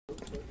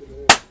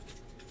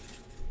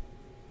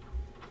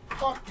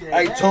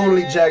I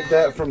totally jacked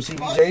that from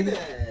CBJ,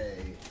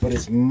 but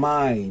it's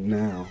mine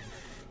now.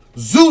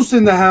 Zeus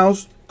in the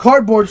house.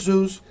 Cardboard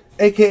Zeus,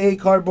 a.k.a.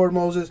 Cardboard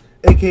Moses,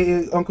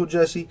 a.k.a. Uncle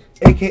Jesse,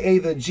 a.k.a.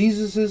 the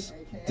Jesus'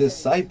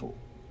 disciple.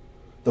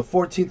 The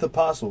 14th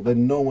apostle that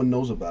no one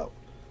knows about.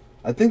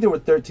 I think there were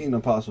 13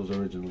 apostles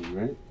originally,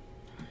 right?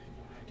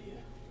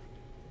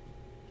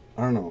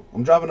 I don't know.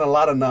 I'm dropping a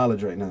lot of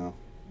knowledge right now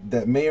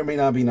that may or may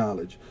not be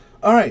knowledge.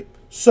 All right,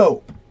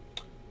 so,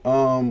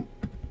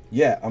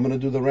 yeah, I'm going to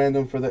do the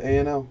random for the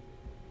A&L.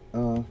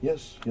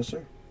 Yes,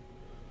 sir.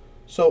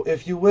 So,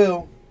 if you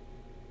will,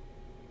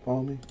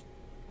 follow me.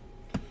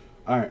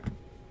 All right.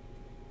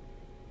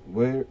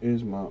 Where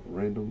is my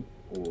random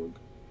org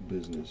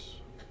business?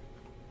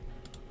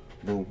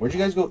 Boom. Where'd you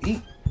guys go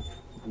eat?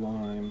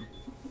 Lime.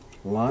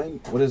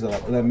 Lime? What is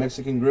that? That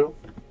Mexican grill?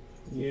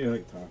 Yeah,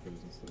 like tacos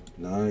and stuff.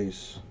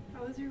 Nice.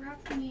 How was your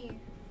rap thingy?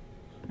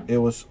 It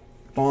was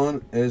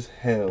fun as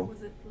hell.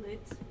 Was it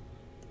lit?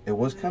 It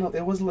was kind of.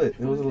 It was lit.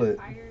 It was lit.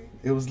 Fire?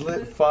 It was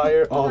lit,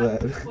 fire, all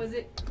that. Was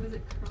it crunk?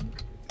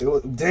 It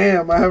was,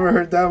 damn, I haven't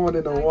heard that one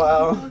in a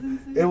while.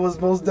 It was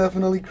most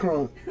definitely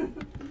crunk.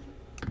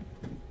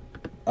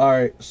 All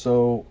right,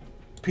 so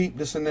peep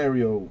the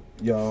scenario,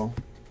 y'all.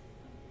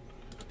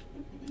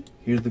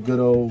 Here's the good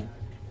old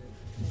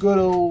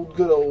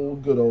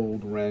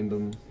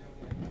random.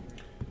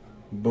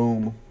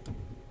 Boom.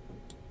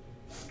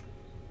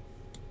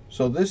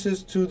 So this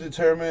is to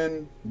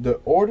determine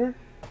the order,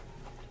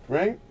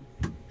 right?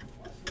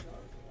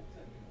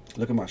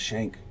 Look at my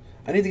shank.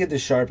 I need to get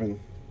this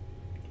sharpened.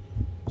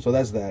 So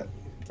that's that.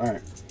 All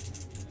right.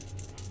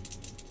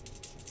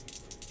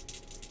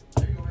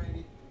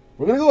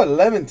 We're going to go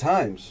 11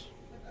 times.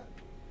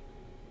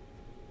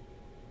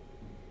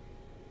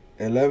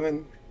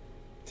 11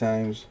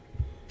 times.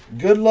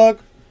 Good luck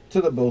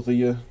to the both of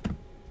you.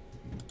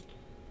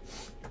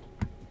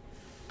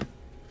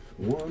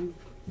 1,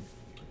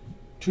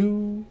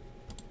 2,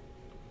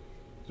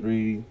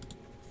 3,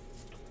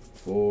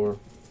 4,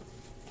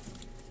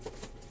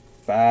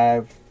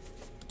 5,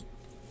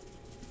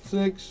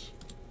 6,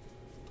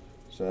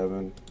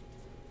 7,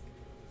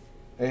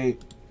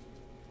 8,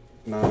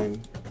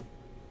 9,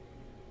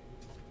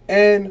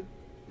 and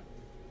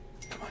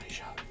money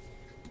shot.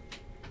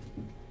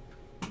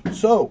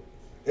 So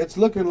it's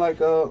looking like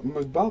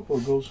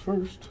McBalpo goes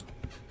first,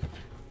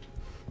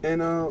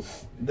 and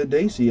the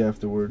Daisy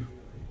afterward.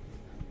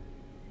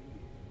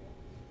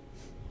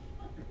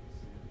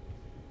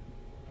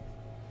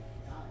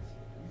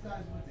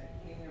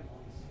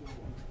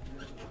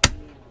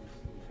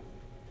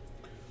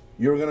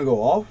 You were gonna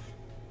go off?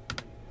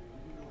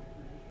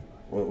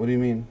 What do you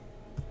mean?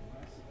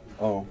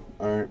 Oh,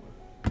 all right.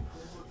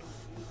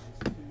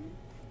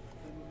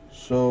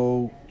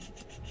 So,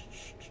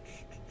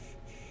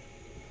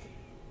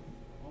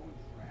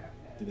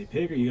 Did they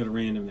pick or you got a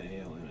random to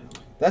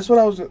ALNL? that's what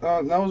I was. That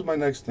was my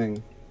next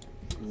thing.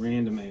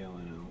 Random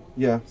ALNL.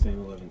 Yeah,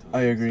 Same 11 times.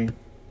 I agree.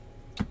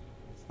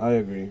 I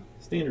agree.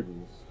 Standard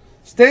rules.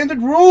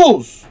 Standard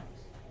rules.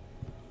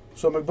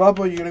 So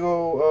McBalpo, you're gonna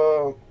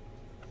go.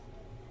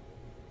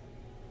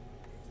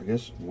 I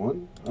guess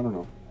 1. I don't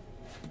know.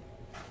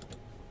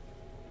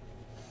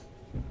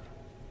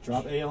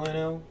 Drop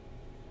ALNL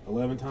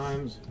 11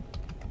 times.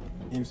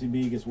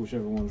 MCB gets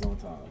whichever one's on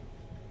top.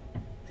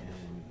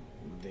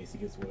 And Daisy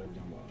gets whatever's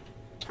on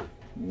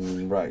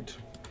bottom. Right.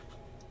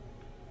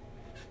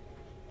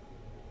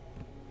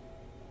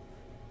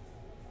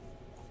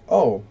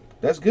 Oh,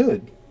 that's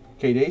good.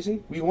 Okay,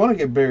 Daisy, we want to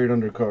get buried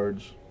under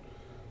cards.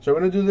 So we're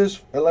going to do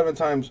this 11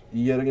 times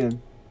yet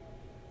again.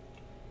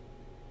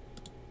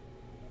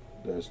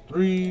 That's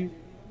 3,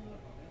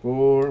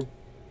 4,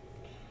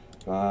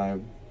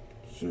 5,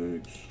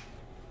 6,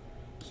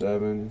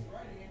 7,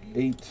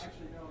 8,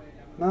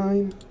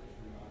 9,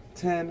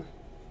 10,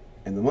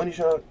 and the money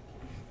shot.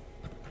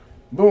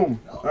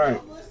 Boom. All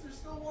right.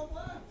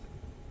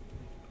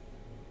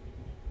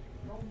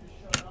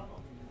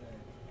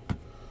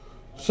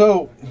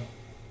 So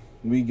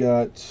we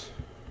got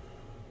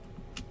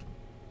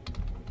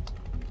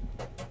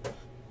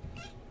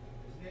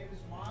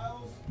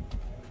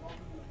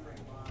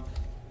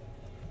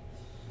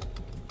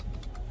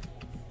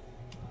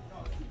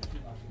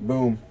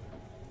boom.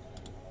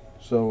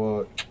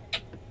 So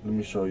let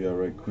me show y'all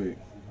right quick.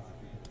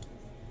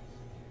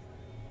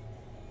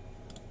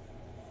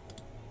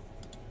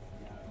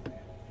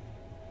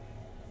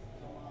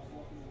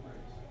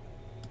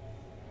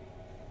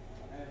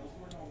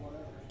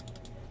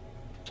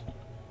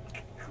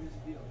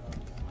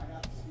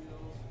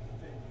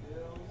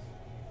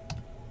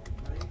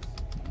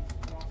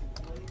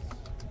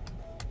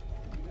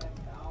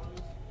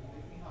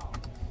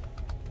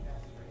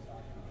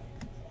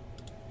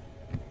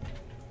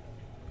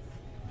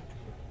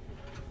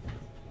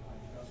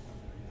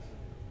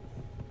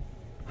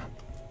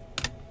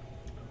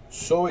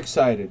 So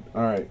excited.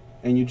 All right.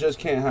 And you just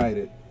can't hide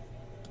it.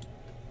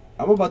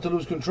 I'm about to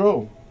lose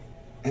control.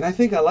 And I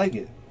think I like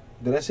it.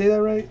 Did I say that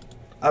right?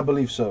 I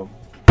believe so.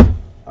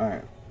 All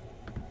right.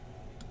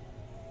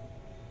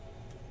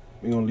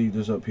 We're going to leave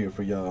this up here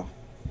for y'all.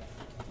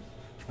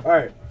 All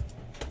right.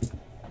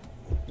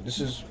 This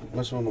is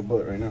messing with my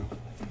butt right now.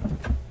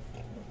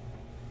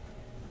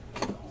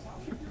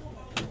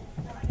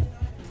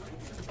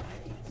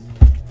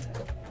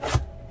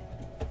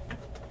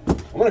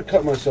 I'm gonna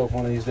cut myself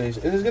one of these days,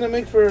 and it's gonna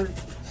make for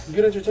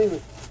good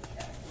entertainment.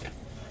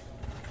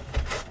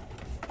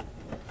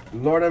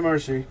 Lord have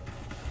mercy.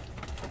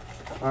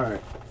 All right,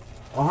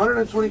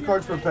 120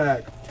 cards per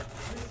pack,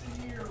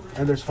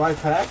 and there's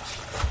 5 packs.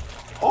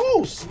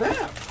 Oh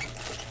snap!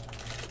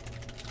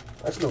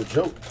 That's no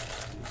joke.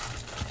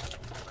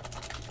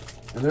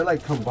 And they're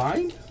like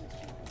combined.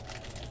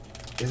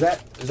 Is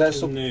that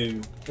so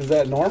new? Is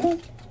that normal?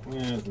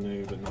 Yeah, it's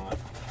new, but not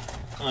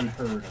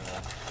unheard of.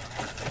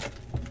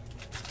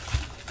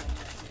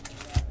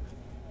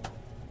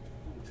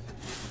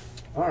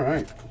 All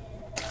right.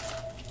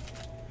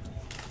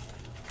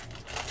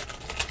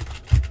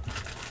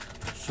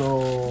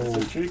 So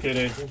It's a true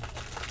kid,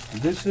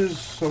 this is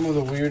some of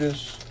the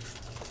weirdest.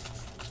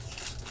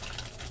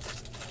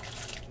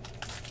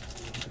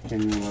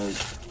 Can you like,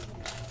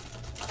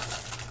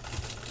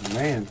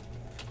 man?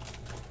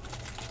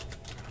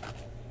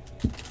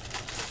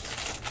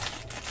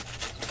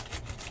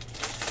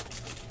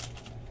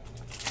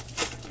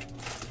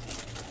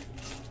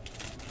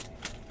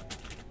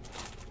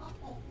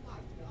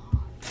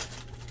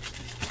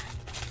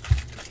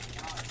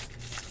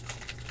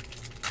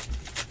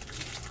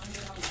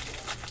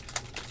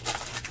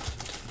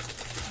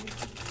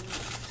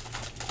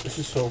 This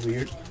is so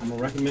weird. I'm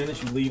gonna recommend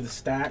that you leave the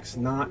stacks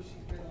not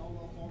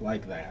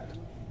like that.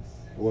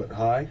 What,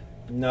 high?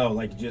 No,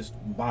 like just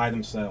by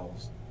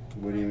themselves.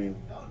 What do you mean?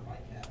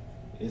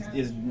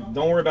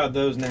 Don't worry about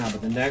those now, but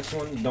the next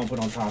one, don't put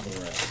on top of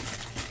the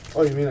rest.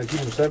 Oh, you mean like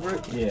keep them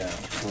separate? Yeah,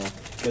 Oh.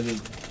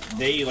 because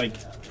they like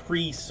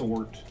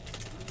pre-sort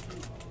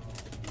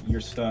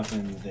your stuff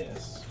in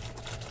this.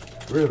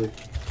 Really?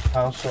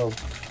 How so?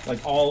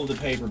 Like all of the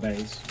paper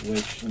base,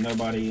 which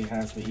nobody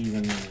has to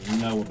even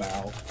know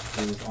about,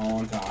 is all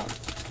on top.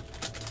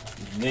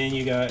 Then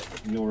you got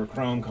your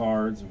chrome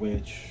cards,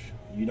 which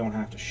you don't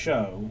have to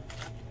show.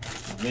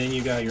 Then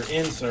you got your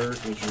insert,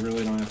 which you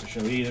really don't have to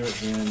show either.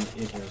 Then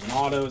if there's an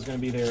auto, it's going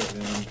to be there.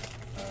 Then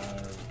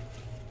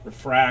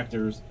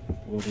refractors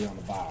will be on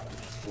the bottom.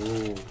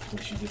 Ooh.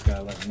 Which you just got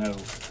to let them know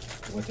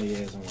what they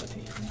is and what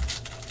team.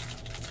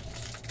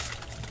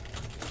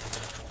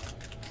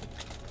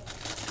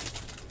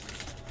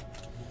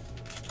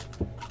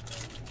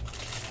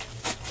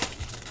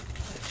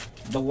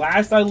 The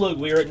last I looked,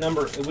 we were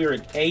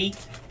at 8,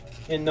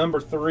 and number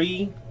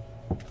 3.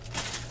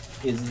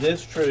 Is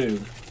this true?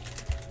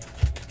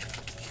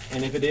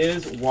 And if it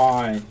is,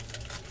 why?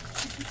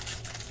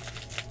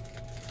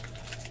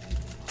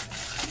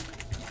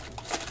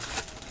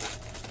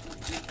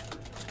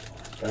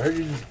 I heard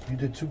you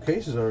did 2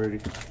 cases already.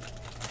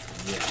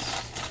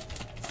 Yes.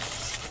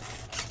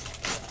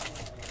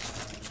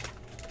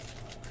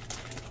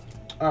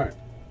 All right.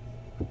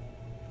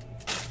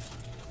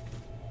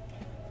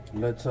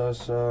 Let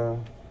us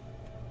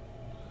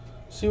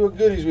see what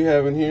goodies we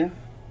have in here.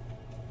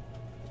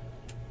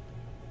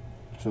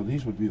 So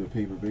these would be the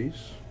paper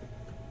base.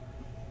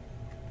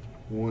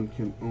 One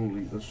can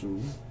only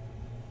assume.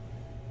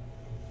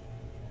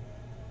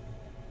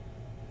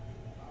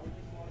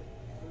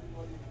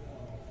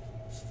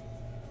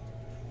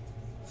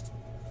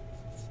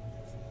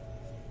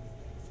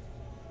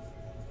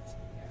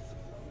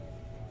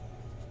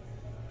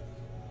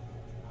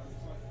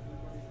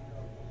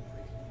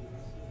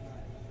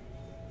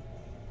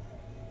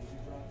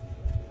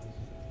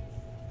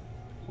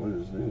 What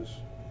is this?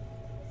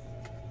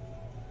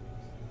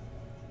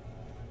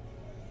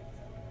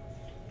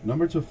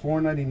 Number to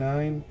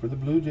 499 for the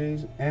Blue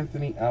Jays,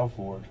 Anthony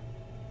Alford.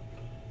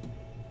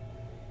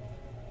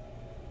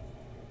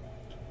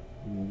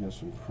 And we got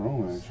some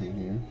chrome action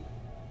here.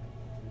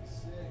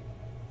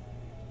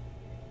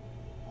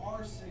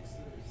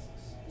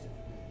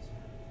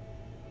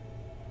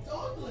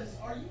 Douglas,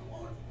 are you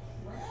on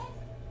crack?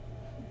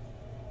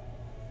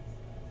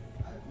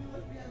 I feel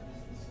like we have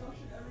this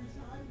discussion every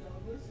time,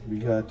 Douglas. We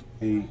got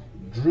a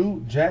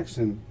Drew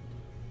Jackson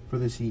for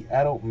the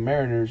Seattle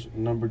Mariners,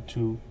 number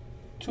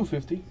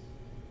 250.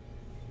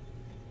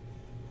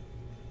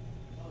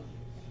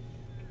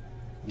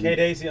 Okay,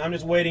 Daisy, I'm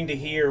just waiting to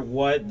hear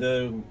what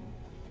the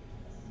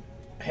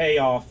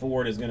payoff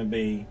for it is going to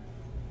be,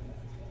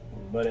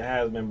 but it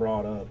has been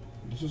brought up.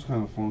 This is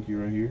kind of funky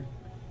right here.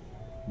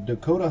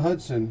 Dakota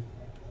Hudson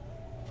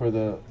for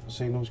the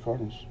St. Louis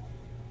Cardinals.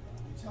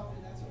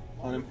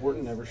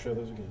 Unimportant, never show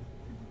those again.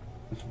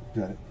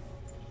 Got it.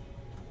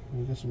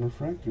 We got some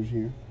refractors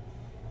here.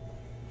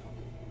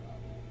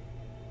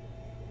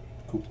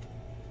 Cool.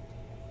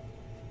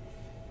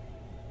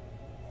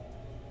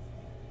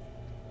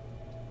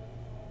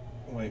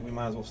 Wait, we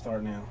might as well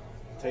start now.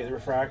 Take the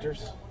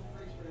refractors.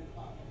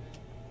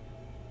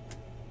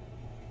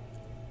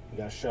 You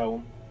gotta show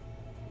them.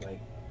 Like,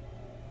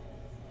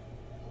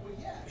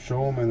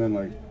 Show them and then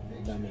like.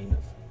 I mean,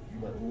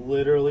 but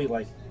literally,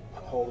 like,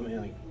 hold them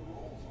in like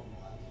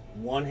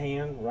one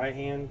hand, right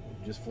hand,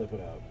 just flip it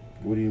up.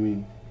 What do you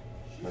mean?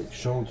 Like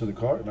show them to the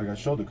card? Like I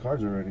showed the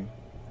cards already.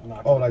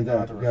 Not Oh, the, like that.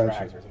 not the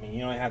Gotcha. refractors. I mean,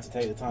 you don't have to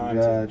take the time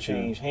Gotcha. to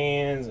change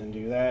hands and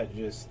do that.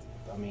 Just,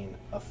 I mean,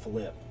 a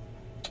flip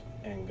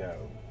and go.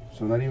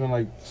 So not even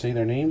like say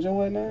their names and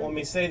whatnot? Well, I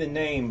mean, say the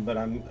name, but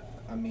I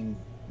mean,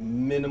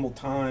 minimal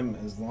time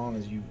as long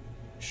as you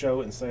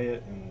show it and say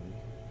it. And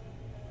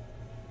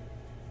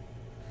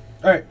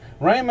All right,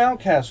 Ryan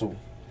Mountcastle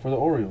for the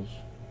Orioles.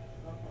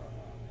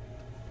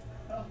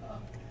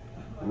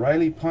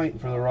 Riley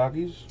Pint for the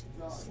Rockies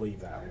sleeve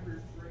that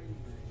one.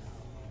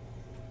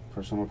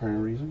 for some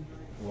apparent reason.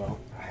 Well,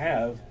 I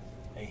have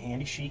a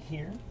handy sheet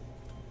here.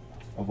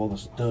 Of all the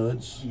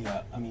studs.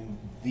 Yeah, I mean,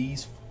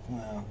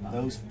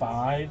 those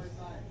 5,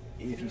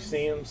 if you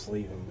see them,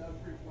 sleeve them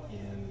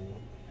in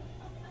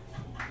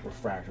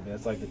refractor. But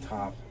that's like the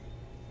top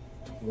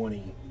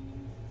 20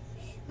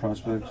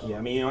 Prospects. Yeah,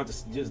 I mean, you don't have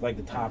to, just like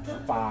the top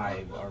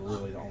 5 are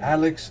really the only.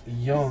 Alex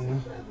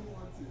Young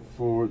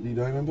for the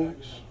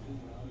Diamondbacks.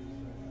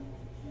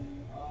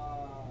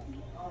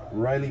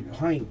 Riley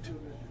Pint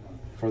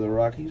for the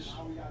Rockies.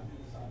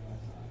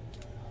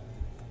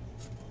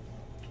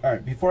 All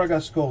right, before I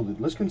got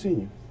scolded, let's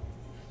continue.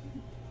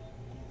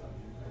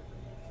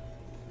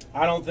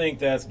 I don't think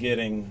that's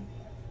getting.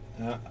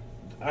 I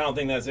don't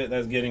think that's it.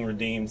 That's getting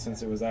redeemed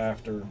since it was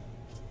after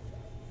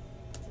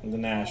the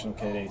National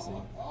KDC.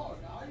 Oh,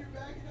 now you're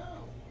backing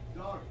out.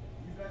 Dog,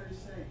 you better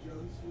say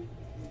Joey Sweet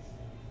is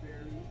very,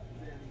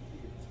 very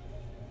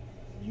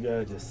cute. You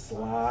gotta just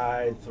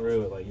slide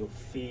through it, like you'll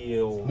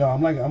feel No,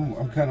 I'm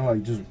kind of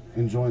like just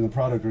enjoying the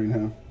product right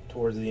now.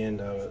 towards the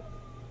end of it.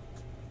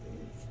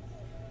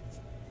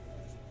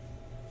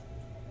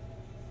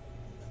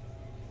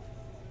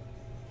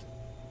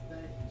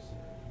 Thank you, sir.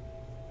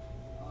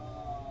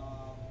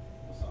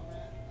 What's up,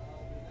 man?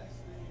 The next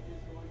thing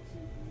is going to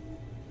be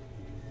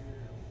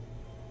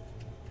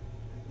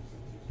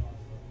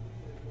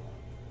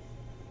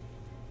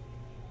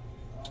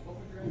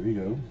here. Here we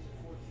go.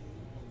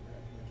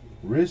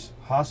 Rhys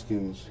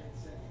Hoskins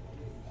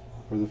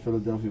for the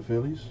Philadelphia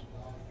Phillies.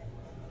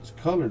 It's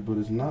colored, but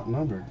it's not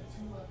numbered.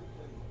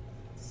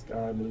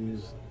 Sky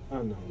blues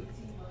unnumbered.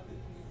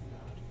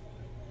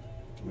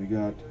 We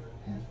got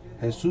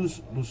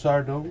Jesus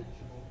Luzardo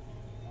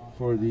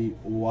for the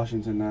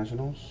Washington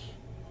Nationals.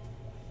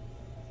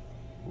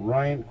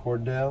 Ryan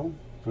Cordell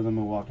for the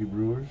Milwaukee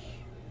Brewers.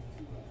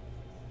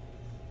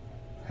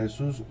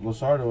 Jesus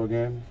Luzardo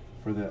again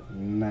for the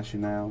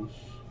Nationals.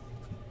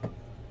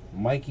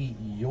 Mikey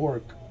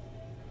York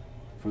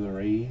for the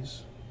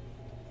Rays.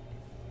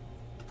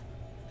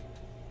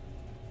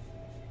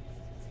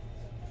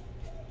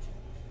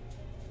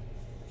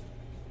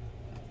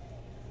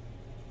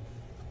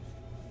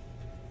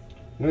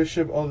 I'm gonna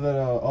ship all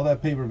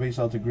that paper base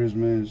out to Grizz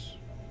Miz.